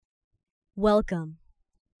Welcome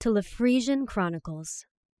to Lefresian Chronicles,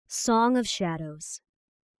 Song of Shadows,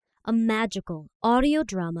 a magical audio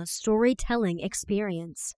drama storytelling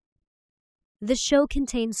experience. The show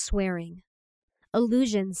contains swearing,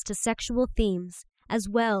 allusions to sexual themes, as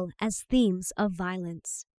well as themes of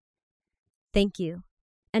violence. Thank you,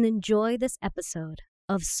 and enjoy this episode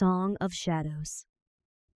of Song of Shadows.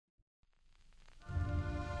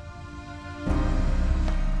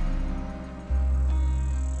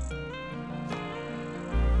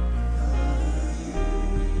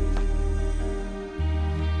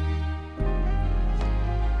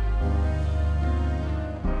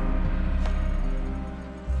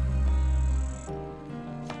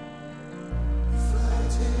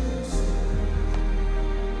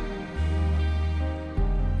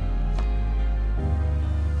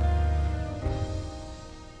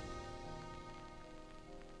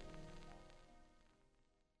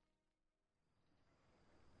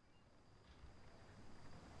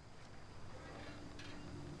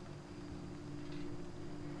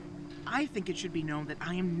 I think it should be known that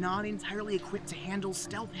I am not entirely equipped to handle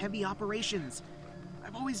stealth-heavy operations.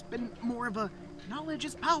 I've always been more of a knowledge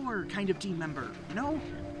is power kind of team member, you know?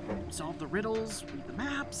 Solve the riddles, read the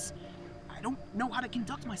maps. I don't know how to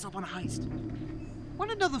conduct myself on a heist.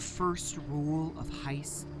 Want to know the first rule of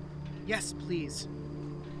heist? Yes, please.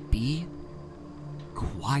 Be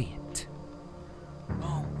quiet.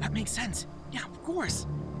 Oh, that makes sense. Yeah, of course.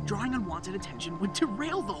 Drawing unwanted attention would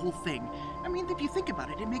derail the whole thing. I mean, if you think about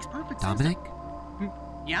it, it makes perfect sense. Dominic?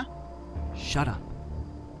 Yeah? Shut up.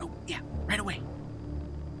 Oh, yeah, right away.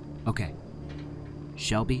 Okay.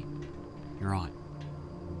 Shelby, you're on.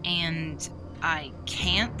 And I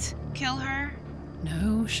can't kill her?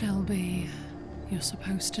 No, Shelby. You're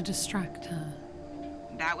supposed to distract her.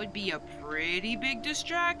 That would be a pretty big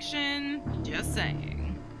distraction. Just saying.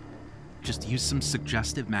 Just use some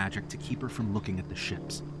suggestive magic to keep her from looking at the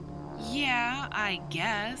ships. Yeah, I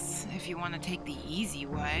guess, if you want to take the easy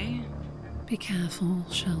way. Be careful,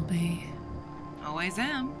 Shelby. Always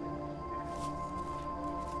am.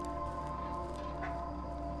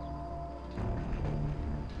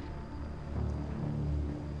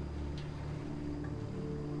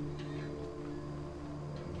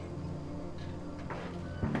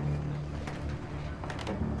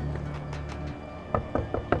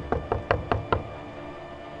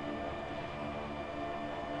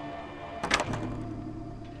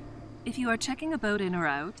 If you are checking a boat in or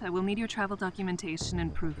out, I will need your travel documentation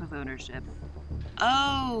and proof of ownership.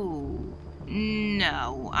 Oh,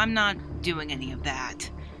 no, I'm not doing any of that.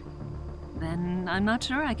 Then I'm not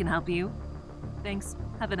sure I can help you. Thanks.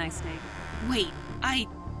 Have a nice day. Wait,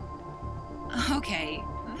 Okay,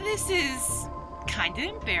 this is kind of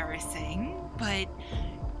embarrassing, but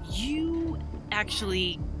you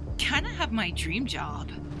actually kind of have my dream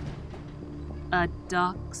job. A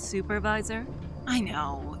dock supervisor? I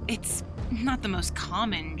know, it's not the most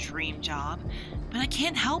common dream job, but I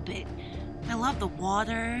can't help it. I love the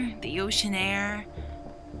water, the ocean air.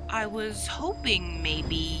 I was hoping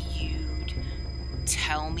maybe you'd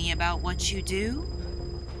tell me about what you do.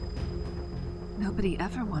 Nobody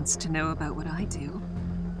ever wants to know about what I do.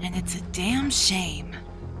 And it's a damn shame.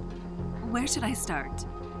 Where should I start?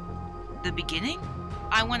 The beginning?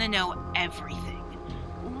 I want to know everything.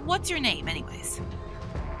 What's your name, anyways?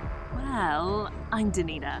 Well, I'm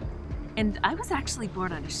Danita, and I was actually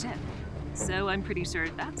born on a ship, so I'm pretty sure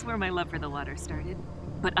that's where my love for the water started.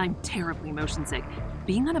 But I'm terribly motion sick.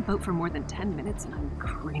 Being on a boat for more than 10 minutes and I'm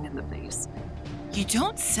green in the face. You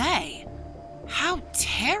don't say. How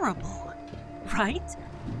terrible. Right?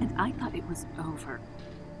 And I thought it was over.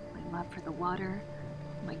 My love for the water,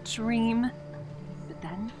 my dream. But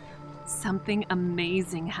then, something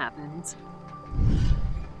amazing happened.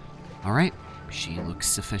 All right. She looks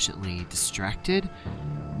sufficiently distracted.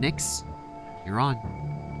 Nix, you're on.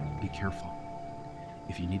 Be careful.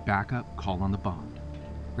 If you need backup, call on the bond.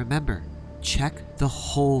 Remember, check the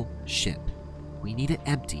whole ship. We need it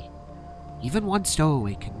empty. Even one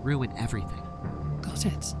stowaway can ruin everything. Got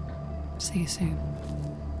it. See you soon.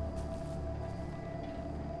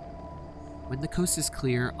 When the coast is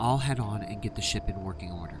clear, I'll head on and get the ship in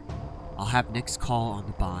working order. I'll have Nix call on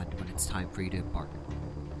the bond when it's time for you to embark.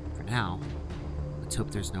 For now, let's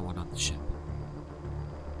hope there's no one on the ship.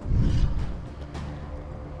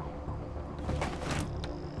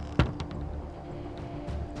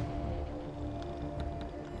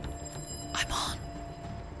 I'm on.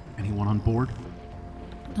 Anyone on board?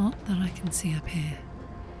 Not that I can see up here.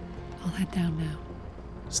 I'll head down now.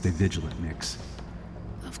 Stay vigilant, Nix.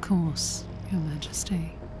 Of course, Your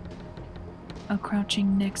Majesty. A crouching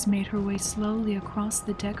Nyx made her way slowly across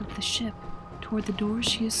the deck of the ship toward the door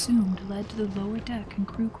she assumed led to the lower deck and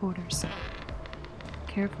crew quarters.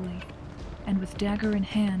 Carefully, and with dagger in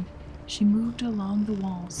hand, she moved along the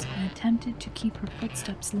walls and attempted to keep her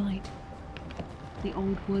footsteps light. The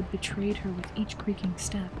old wood betrayed her with each creaking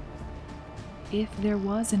step. If there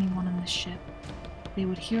was anyone on the ship, they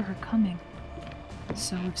would hear her coming.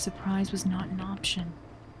 So if surprise was not an option,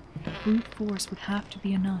 brute force would have to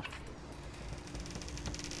be enough.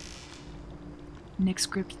 Nyx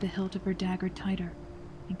gripped the hilt of her dagger tighter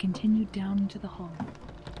and continued down into the hull.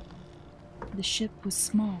 The ship was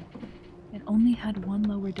small and only had one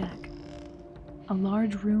lower deck, a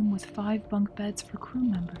large room with 5 bunk beds for crew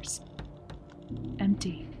members.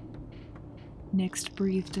 Empty. Nyx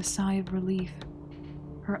breathed a sigh of relief.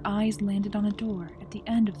 Her eyes landed on a door at the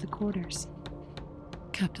end of the quarters.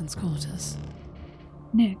 Captain's quarters.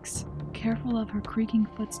 Nyx, careful of her creaking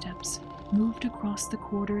footsteps, moved across the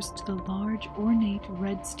quarters to the large, ornate,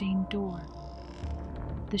 red-stained door.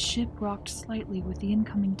 The ship rocked slightly with the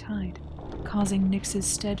incoming tide, causing Nyx's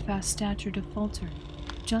steadfast stature to falter,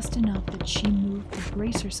 just enough that she moved to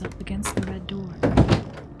brace herself against the red door.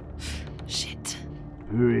 Shit.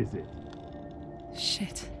 Who is it?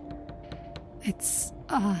 Shit. It's,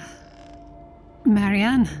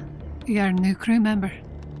 Marianne, your new crew member.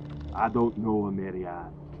 I don't know a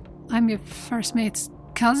Marianne. I'm your first mate's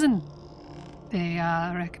cousin. They,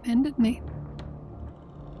 recommended me.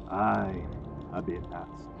 Aye, I bet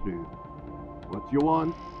that's true. What you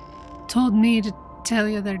want? Told me to tell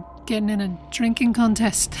you they're getting in a drinking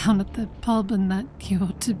contest down at the pub and that you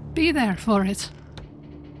ought to be there for it.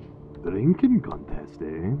 Drinking contest,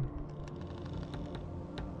 eh?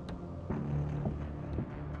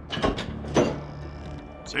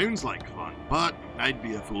 Sounds like fun, but I'd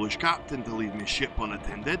be a foolish captain to leave me ship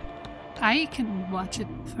unattended. I can watch it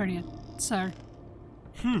for you, sir.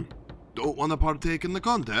 Don't want to partake in the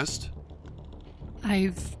contest?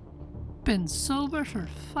 I've been sober for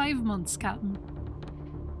 5 months, Captain.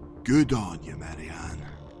 Good on you, Marianne.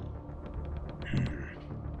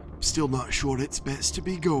 Still not sure it's best to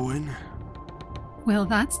be going. Well,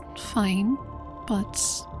 that's fine, but...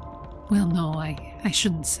 Well, no, I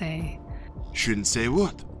shouldn't say. Shouldn't say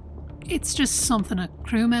what? It's just something a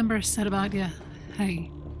crew member said about you.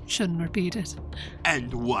 I shouldn't repeat it.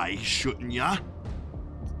 And why shouldn't ya?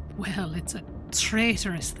 Well, it's a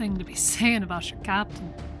traitorous thing to be saying about your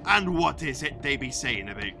captain. And what is it they be saying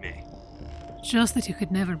about me? Just that you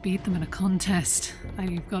could never beat them in a contest.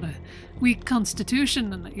 That you've got a weak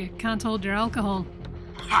constitution and that you can't hold your alcohol.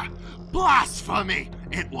 Ha! Blasphemy!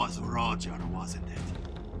 It was Roger, wasn't it?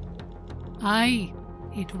 Aye,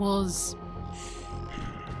 it was.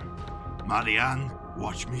 Marianne,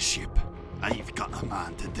 watch me ship. I've got a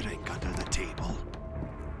man to drink under the table.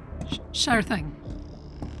 Sure thing.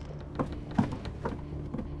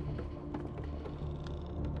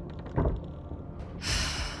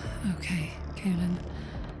 Okay, Kaelin.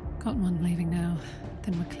 Got one leaving now.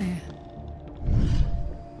 Then we're clear.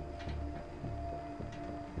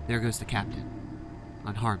 There goes the captain.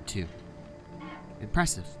 Unharmed, too.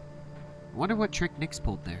 Impressive. I wonder what trick Nyx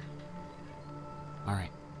pulled there.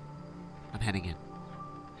 Alright. I'm heading in.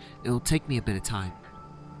 It'll take me a bit of time.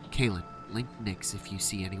 Kaelin, link Nyx if you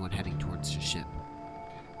see anyone heading towards the ship.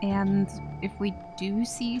 And if we do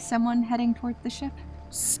see someone heading towards the ship?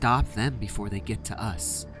 Stop them before they get to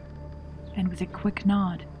us. And with a quick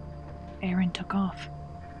nod, Aaron took off.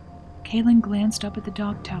 Kaelin glanced up at the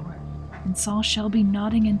dog tower and saw Shelby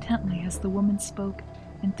nodding intently as the woman spoke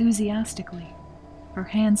enthusiastically, her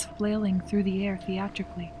hands flailing through the air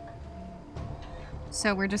theatrically.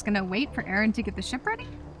 So we're just gonna wait for Aaron to get the ship ready?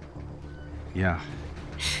 Yeah.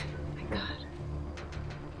 Oh my god.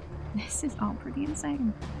 This is all pretty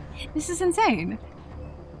insane. This is insane.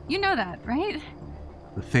 You know that, right?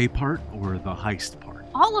 The Fae part or the heist part?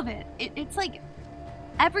 All of it. It's like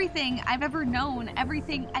everything I've ever known,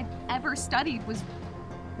 everything I've ever studied was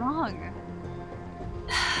wrong.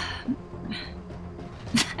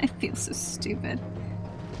 I feel so stupid.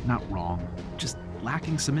 Not wrong, just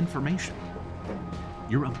lacking some information.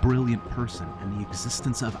 You're a brilliant person, and the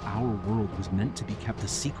existence of our world was meant to be kept a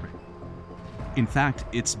secret. In fact,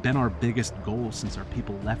 it's been our biggest goal since our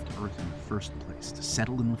people left Earth in the first place, to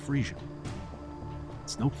settle in Lefresia.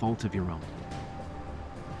 It's no fault of your own.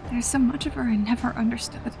 There's so much of her I never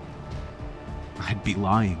understood. I'd be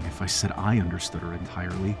lying if I said I understood her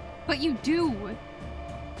entirely. But you do.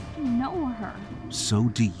 You know her. So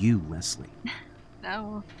do you, Leslie.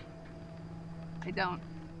 No, I don't.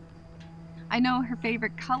 I know her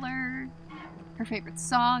favorite color, her favorite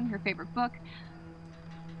song, her favorite book.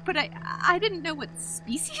 But I didn't know what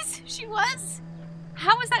species she was.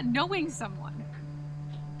 How is that knowing someone?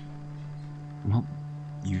 Well,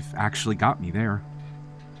 you've actually got me there.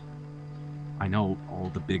 I know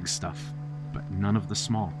all the big stuff, but none of the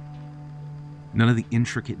small. None of the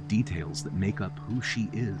intricate details that make up who she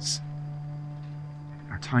is.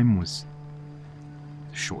 Our time was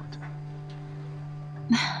short.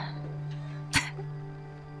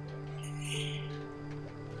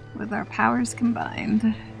 With our powers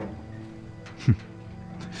combined.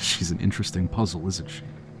 She's an interesting puzzle, isn't she?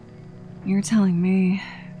 You're telling me.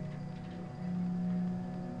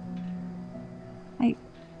 I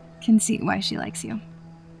can see why she likes you.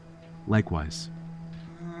 Likewise.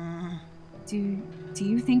 Do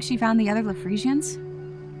you think she found the other Lefresians?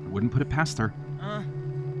 I wouldn't put it past her.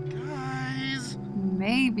 Guys.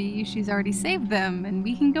 Maybe she's already saved them and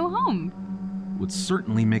we can go home. Would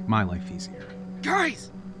certainly make my life easier.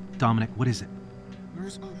 Guys! Dominic, what is it?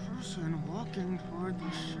 There's a person walking toward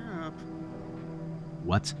the ship.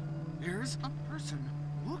 What? There's a person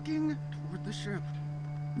walking toward the ship.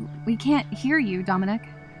 We can't hear you, Dominic.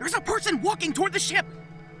 There's a person walking toward the ship!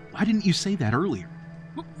 Why didn't you say that earlier?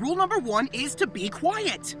 Rule number 1 is to be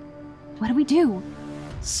quiet. What do we do?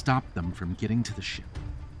 Stop them from getting to the ship.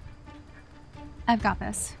 I've got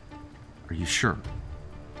this. Are you sure?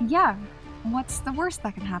 Yeah. What's the worst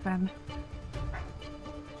that can happen?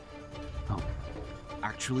 Oh,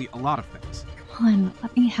 actually, a lot of things. Come on,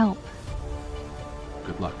 let me help.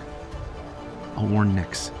 Good luck. I'll warn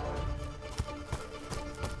Nyx.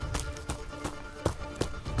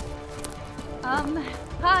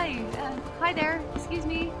 Hi there. Excuse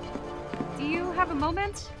me. Do you have a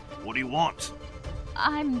moment? What do you want?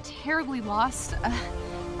 I'm terribly lost.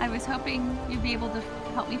 I was hoping you'd be able to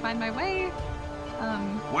help me find my way.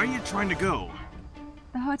 Where are you trying to go?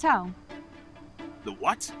 The hotel. The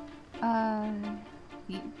what?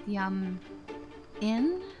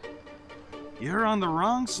 Inn? You're on the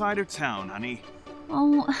wrong side of town, honey.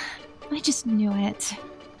 Oh, I just knew it.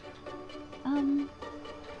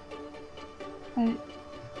 But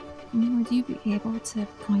would you be able to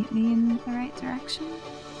point me in the right direction?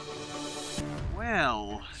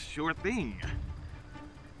 Well, sure thing.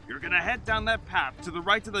 You're gonna head down that path to the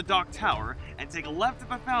right of the dock tower and take a left at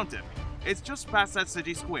the fountain. It's just past that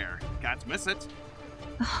city square. Can't miss it.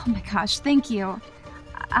 Oh my gosh, thank you.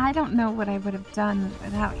 I don't know what I would have done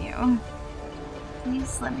without you.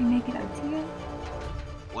 Please let me make it up to you.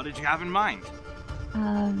 What did you have in mind?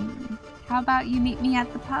 How about you meet me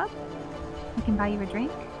at the pub? I can buy you a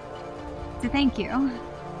drink. To thank you.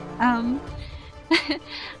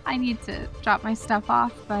 I need to drop my stuff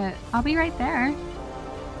off, but I'll be right there.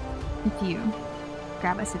 If you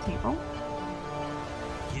grab us a table.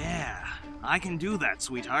 Yeah, I can do that,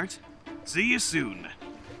 sweetheart. See you soon.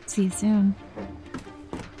 See you soon.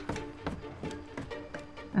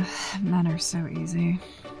 Men are so easy.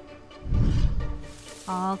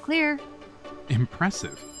 All clear.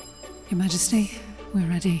 Impressive. Your Majesty, we're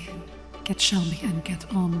ready. Get Shelby and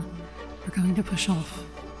get on. We're going to push off.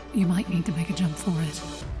 You might need to make a jump for it.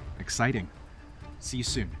 Exciting. See you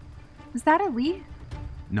soon. Was that a Lee?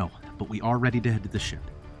 No, but we are ready to head to the ship.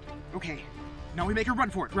 Okay, now we make a run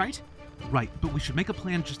for it, right? Right, but we should make a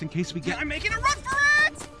plan just in case we get... I'm making a run for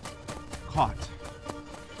it! Caught.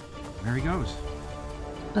 There he goes.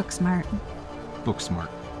 Book smart. Book smart.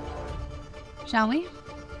 Shall we?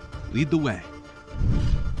 Lead the way.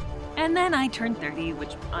 And then I turned 30,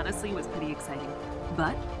 which honestly was pretty exciting.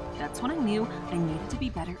 But that's when I knew I needed to be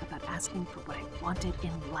better about asking for what I wanted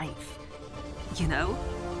in life. You know?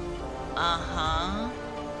 Uh-huh.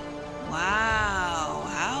 Wow,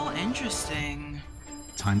 how interesting.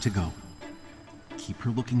 Time to go. Keep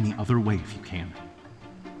her looking the other way if you can.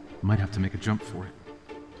 Might have to make a jump for it.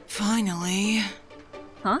 Finally.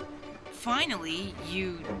 Huh? Finally,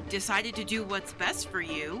 you decided to do what's best for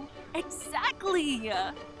you. Exactly!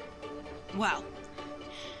 Well,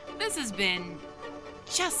 this has been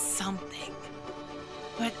just something.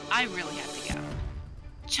 But I really have to go.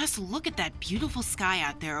 Just look at that beautiful sky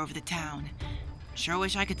out there over the town. Sure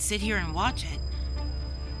wish I could sit here and watch it.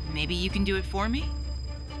 Maybe you can do it for me?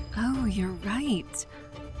 Oh, you're right.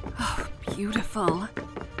 Oh, beautiful.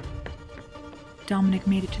 Dominic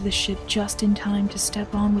made it to the ship just in time to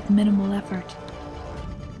step on with minimal effort.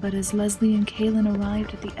 But as Leslie and Kaylin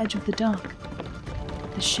arrived at the edge of the dock,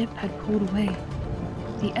 the ship had pulled away.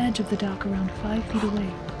 The edge of the dock around 5 feet away.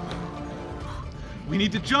 We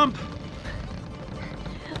need to jump!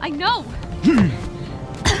 I know!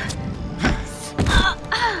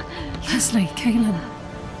 Leslie, Kaylin,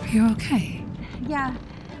 are you okay? Yeah,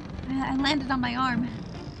 I landed on my arm.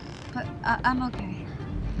 But I'm okay.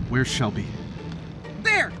 Where's Shelby?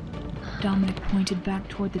 There! Dominic pointed back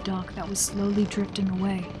toward the dock that was slowly drifting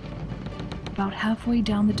away. About halfway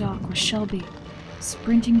down the dock was Shelby,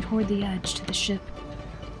 sprinting toward the edge to the ship.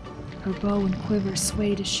 Her bow and quiver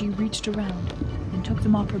swayed as she reached around and took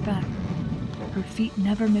them off her back, her feet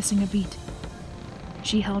never missing a beat.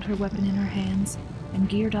 She held her weapon in her hands and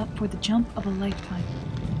geared up for the jump of a lifetime.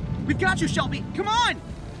 We've got you, Shelby! Come on!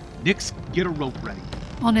 Nix, get a rope ready.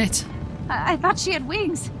 On it. I thought she had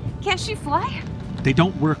wings. Can't she fly? They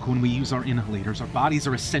don't work when we use our inhalators. Our bodies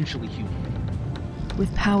are essentially human.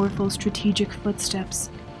 With powerful strategic footsteps,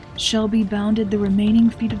 Shelby bounded the remaining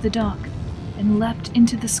feet of the dock and leapt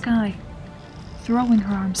into the sky, throwing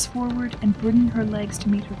her arms forward and bringing her legs to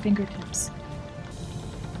meet her fingertips.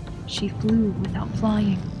 She flew without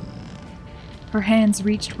flying. Her hands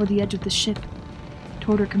reached for the edge of the ship,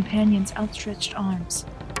 toward her companion's outstretched arms.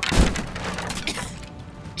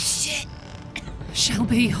 Shit!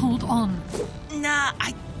 Shelby, hold on. Nah,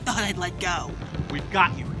 I thought I'd let go. We've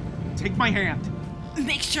got you. Take my hand.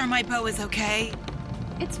 Make sure my bow is okay.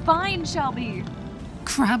 It's fine, Shelby.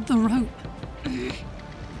 Grab the rope.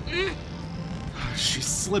 She's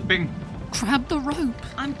slipping. Grab the rope.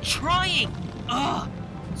 I'm trying. Ugh.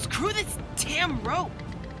 Screw this damn rope.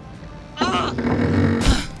 Ugh.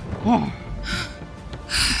 Oh.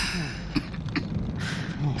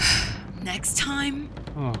 Next time,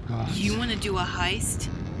 Oh, God. you want to do a heist?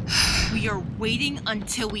 We are waiting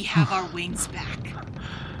until we have our wings back.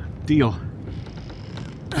 Deal.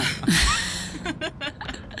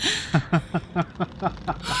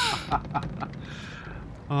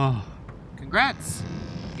 Oh. Congrats!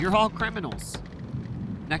 You're all criminals.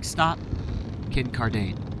 Next stop,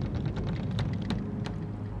 Kincardine.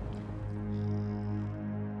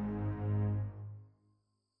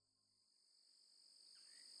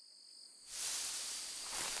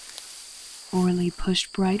 Orly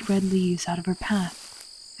pushed bright red leaves out of her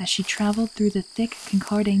path as she traveled through the thick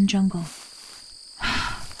Kincardine jungle.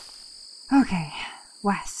 Okay,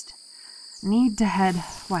 west. Need to head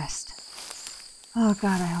west. Oh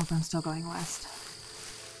God, I hope I'm still going west.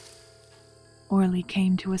 Orly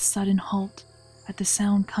came to a sudden halt at the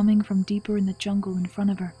sound coming from deeper in the jungle in front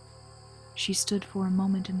of her. She stood for a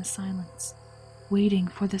moment in the silence, waiting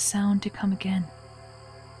for the sound to come again.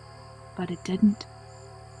 But it didn't.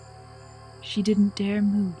 She didn't dare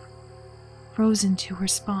move. Frozen to her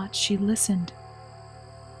spot, she listened.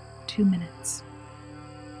 2 minutes.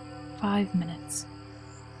 5 minutes.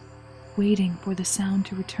 Waiting for the sound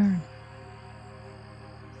to return.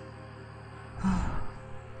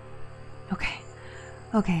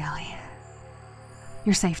 Okay, Ellie.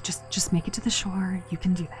 You're safe. Just make it to the shore. You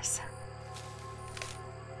can do this.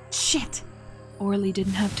 Shit! Orly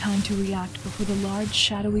didn't have time to react before the large,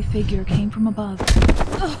 shadowy figure came from above,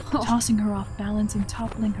 tossing her off balance and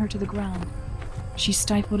toppling her to the ground. She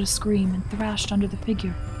stifled a scream and thrashed under the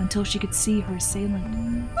figure until she could see her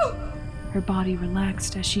assailant. Her body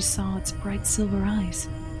relaxed as she saw its bright silver eyes.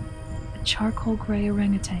 A charcoal gray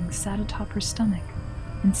orangutan sat atop her stomach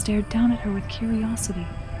and stared down at her with curiosity.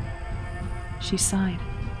 She sighed,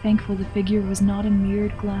 thankful the figure was not a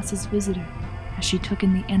mirrored glasses visitor, as she took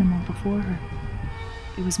in the animal before her.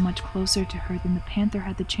 It was much closer to her than the panther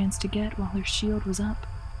had the chance to get while her shield was up.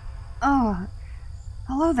 Oh,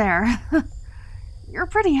 hello there. You're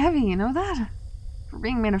pretty heavy, you know that? For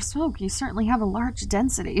being made of smoke, you certainly have a large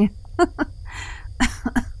density.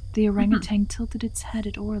 The orangutan tilted its head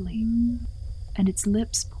at Orly, and its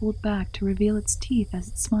lips pulled back to reveal its teeth as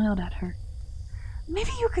it smiled at her.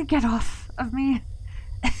 Maybe you could get off of me,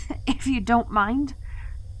 if you don't mind.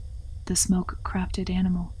 The smoke-crafted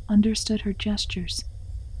animal understood her gestures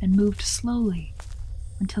and moved slowly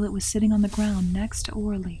until it was sitting on the ground next to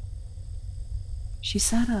Orly. She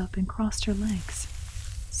sat up and crossed her legs,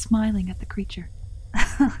 smiling at the creature.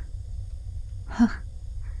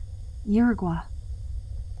 Uruguay,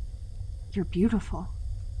 you're beautiful.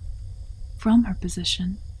 From her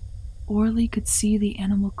position, Orly could see the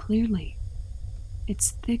animal clearly.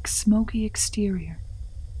 Its thick, smoky exterior.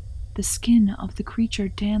 The skin of the creature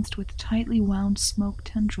danced with tightly wound smoke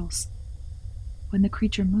tendrils. When the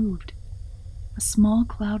creature moved, a small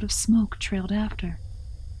cloud of smoke trailed after,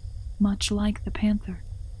 much like the panther.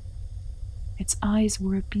 Its eyes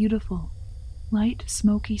were a beautiful, light,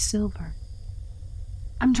 smoky silver.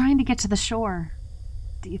 I'm trying to get to the shore.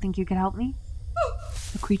 Do you think you could help me?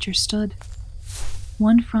 The creature stood,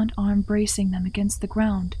 one front arm bracing them against the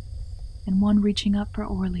ground, and one reaching up for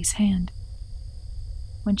Orly's hand.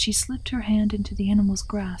 When she slipped her hand into the animal's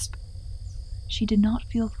grasp, she did not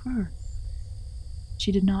feel fur.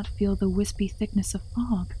 She did not feel the wispy thickness of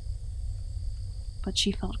fog. But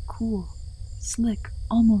she felt cool, slick,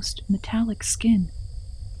 almost metallic skin.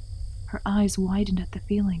 Her eyes widened at the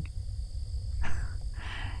feeling.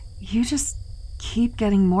 You just keep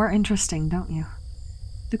getting more interesting, don't you?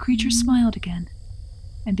 The creature smiled again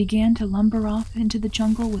and began to lumber off into the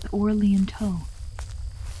jungle with Orly in tow,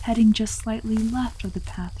 heading just slightly left of the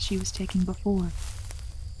path she was taking before.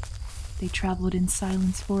 They traveled in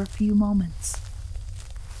silence for a few moments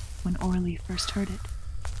when Orly first heard it.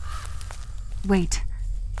 Wait.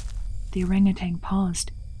 The orangutan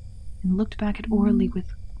paused and looked back at Orly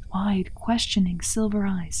with wide, questioning silver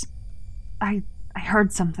eyes. I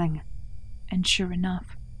heard something. And sure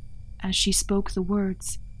enough, as she spoke the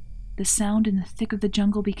words, the sound in the thick of the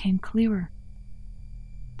jungle became clearer.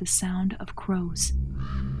 The sound of crows,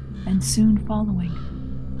 and soon following,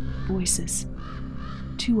 voices,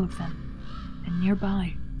 2 of them, and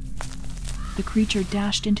nearby. The creature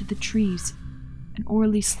dashed into the trees, and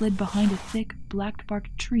Orly slid behind a thick,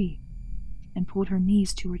 black-barked tree and pulled her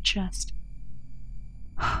knees to her chest.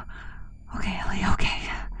 Okay, Ellie, okay.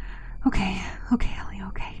 Okay, Ellie,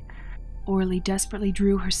 okay. Orly desperately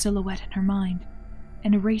drew her silhouette in her mind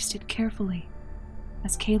and erased it carefully,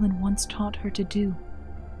 as Kaylin once taught her to do,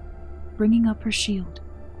 bringing up her shield,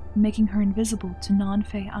 making her invisible to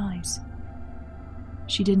non-Fey eyes.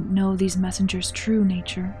 She didn't know these messengers' true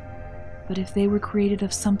nature, but if they were created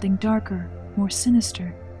of something darker, more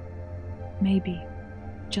sinister, maybe,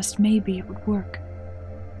 just maybe it would work.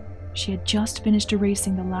 She had just finished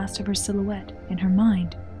erasing the last of her silhouette in her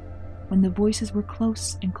mind when the voices were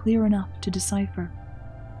close and clear enough to decipher.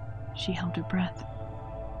 She held her breath,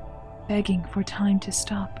 begging for time to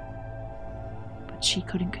stop. But she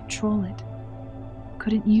couldn't control it,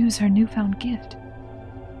 couldn't use her newfound gift.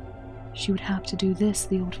 She would have to do this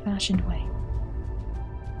the old-fashioned way.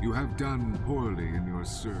 You have done poorly in your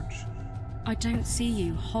search. I don't see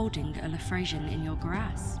you holding a Lefrasian in your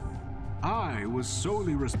grasp. I was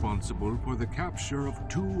solely responsible for the capture of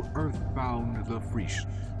 2 earthbound Lefrasians.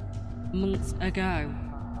 Months ago.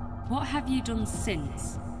 What have you done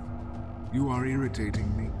since? You are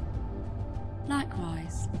irritating me.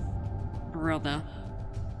 Likewise, brother.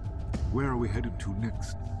 Where are we headed to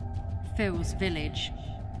next? Phil's village.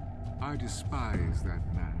 I despise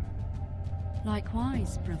that man.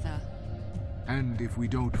 Likewise, brother. And if we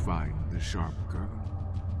don't find the sharp girl?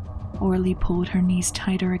 Orly pulled her knees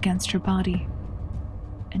tighter against her body,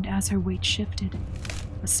 and as her weight shifted,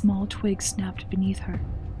 a small twig snapped beneath her,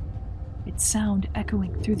 its sound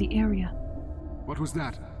echoing through the area. What was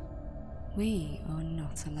that? We are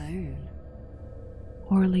not alone.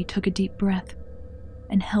 Orly took a deep breath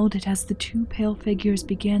and held it as the 2 pale figures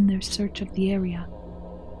began their search of the area.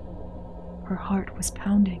 Her heart was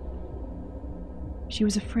pounding. She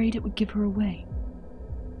was afraid it would give her away,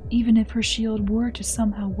 even if her shield were to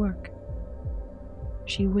somehow work.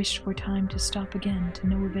 She wished for time to stop again to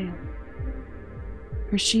no avail.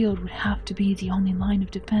 Her shield would have to be the only line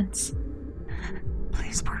of defense.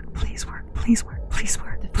 Please work, please work, please work, please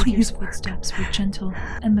work, The please figure's work. footsteps were gentle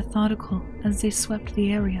and methodical as they swept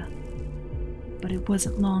the area. But it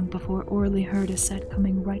wasn't long before Orly heard a set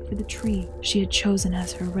coming right for the tree she had chosen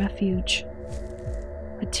as her refuge.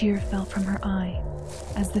 A tear fell from her eye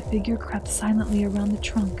as the figure crept silently around the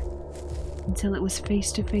trunk until it was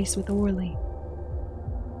face to face with Orly.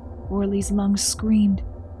 Orly's lungs screamed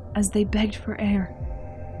as they begged for air,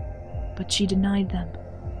 but she denied them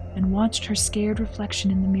and watched her scared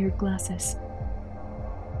reflection in the mirrored glasses.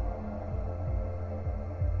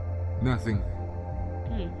 Nothing.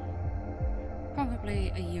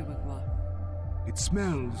 Probably a Uruguay. It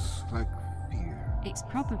smells like fear. It's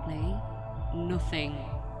probably nothing.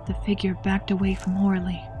 The figure backed away from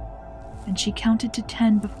Orly, and she counted to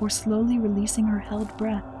 10 before slowly releasing her held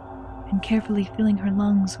breath and carefully filling her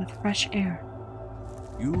lungs with fresh air.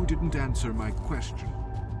 You didn't answer my question.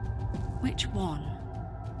 Which one?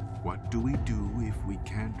 What do we do if we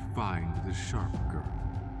can't find the sharp girl?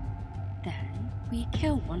 Then we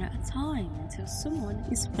kill one at a time until someone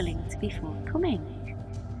is willing to be forthcoming.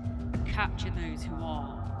 Capture those who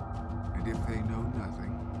are. And if they know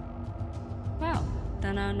nothing? Well,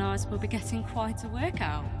 then our knives will be getting quite a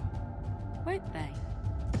workout, won't they?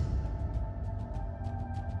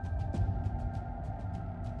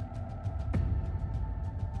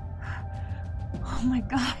 Oh my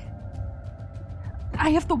god. I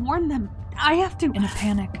have to warn them. I have to. In a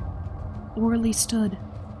panic, Orly stood,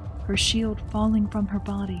 her shield falling from her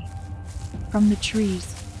body. From the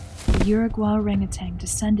trees, the Uruguay orangutan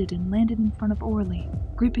descended and landed in front of Orly,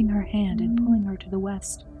 gripping her hand and pulling her to the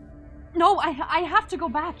west. No, I have to go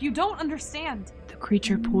back. You don't understand. The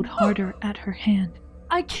creature pulled harder at her hand.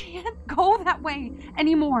 I can't go that way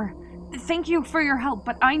anymore. Thank you for your help,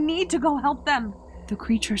 but I need to go help them. The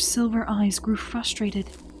creature's silver eyes grew frustrated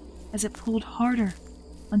as it pulled harder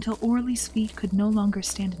until Orly's feet could no longer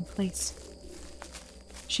stand in place.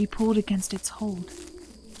 She pulled against its hold,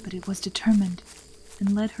 but it was determined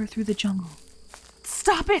and led her through the jungle.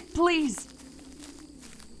 Stop it, please!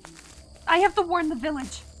 I have to warn the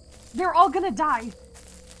village. They're all gonna die.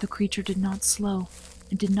 The creature did not slow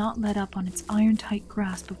and did not let up on its iron-tight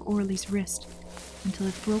grasp of Orly's wrist until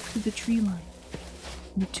it broke through the tree line,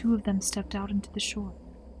 and the two of them stepped out into the shore.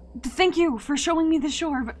 Thank you for showing me the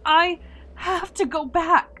shore, but I have to go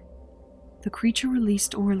back. The creature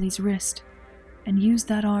released Orly's wrist and used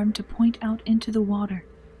that arm to point out into the water.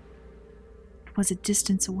 It was a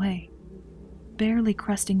distance away, barely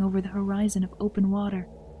cresting over the horizon of open water.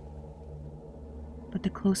 But the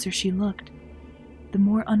closer she looked, the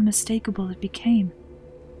more unmistakable it became.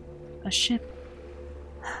 A ship.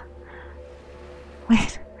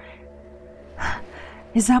 Wait.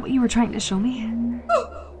 Is that what you were trying to show me?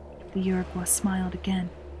 The Iroquois smiled again,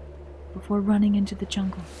 before running into the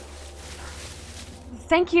jungle.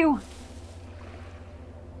 Thank you.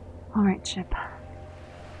 All right, ship.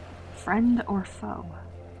 Friend or foe?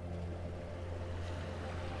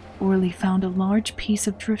 Orly found a large piece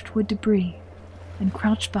of driftwood debris and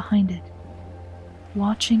crouched behind it,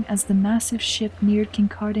 watching as the massive ship neared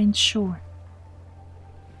Kincardane's shore.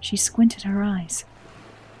 She squinted her eyes,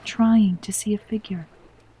 trying to see a figure.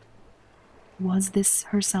 Was this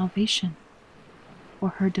her salvation, or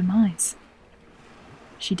her demise?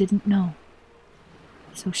 She didn't know,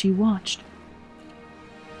 so she watched.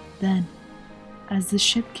 Then, as the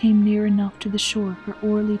ship came near enough to the shore for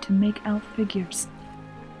Orly to make out figures,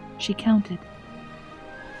 she counted.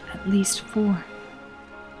 At least 4.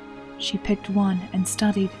 She picked one and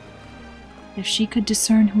studied. If she could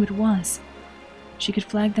discern who it was, she could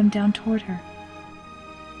flag them down toward her.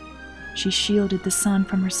 She shielded the sun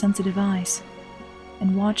from her sensitive eyes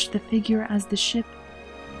and watched the figure as the ship,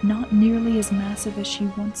 not nearly as massive as she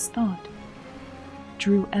once thought,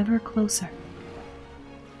 drew ever closer.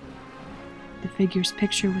 The figure's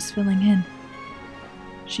picture was filling in.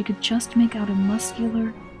 She could just make out a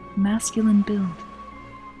muscular, masculine build.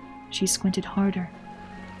 She squinted harder,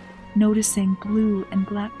 noticing blue and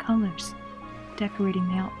black colors decorating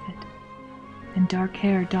the outfit, and dark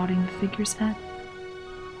hair dotting the figure's head.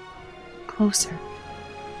 Closer,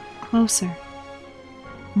 closer.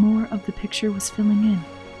 More of the picture was filling in.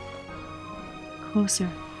 Closer,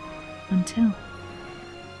 until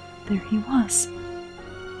there he was,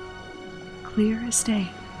 clear as day.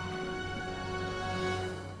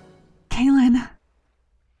 Kaylin!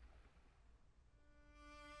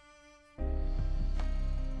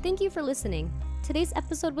 Thank you for listening. Today's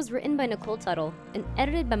episode was written by Nicole Tuttle and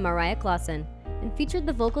edited by Mariah Clausen, and featured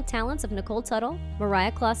the vocal talents of Nicole Tuttle,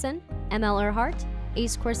 Mariah Clausen, ML Earhart,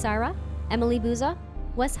 Ace Corsara, Emily Buza,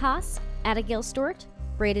 Wes Haas, Abigail Stewart,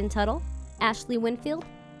 Braden Tuttle, Ashley Winfield,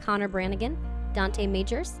 Connor Brannigan, Dante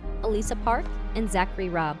Majors, Elisa Park, and Zachary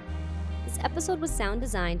Robb. This episode was sound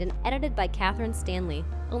designed and edited by Catherine Stanley,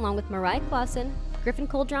 along with Mariah Clausen, Griffin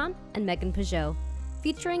Coldron, and Megan Peugeot,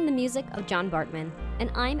 featuring the music of John Bartman,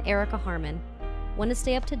 and I'm Erica Harmon. Want to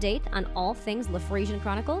stay up to date on all things Lefresian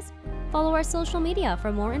Chronicles? Follow our social media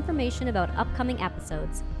for more information about upcoming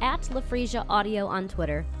episodes, at Lefresia Audio on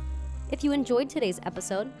Twitter. If you enjoyed today's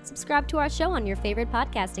episode, subscribe to our show on your favorite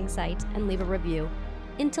podcasting site and leave a review.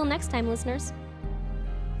 Until next time, listeners.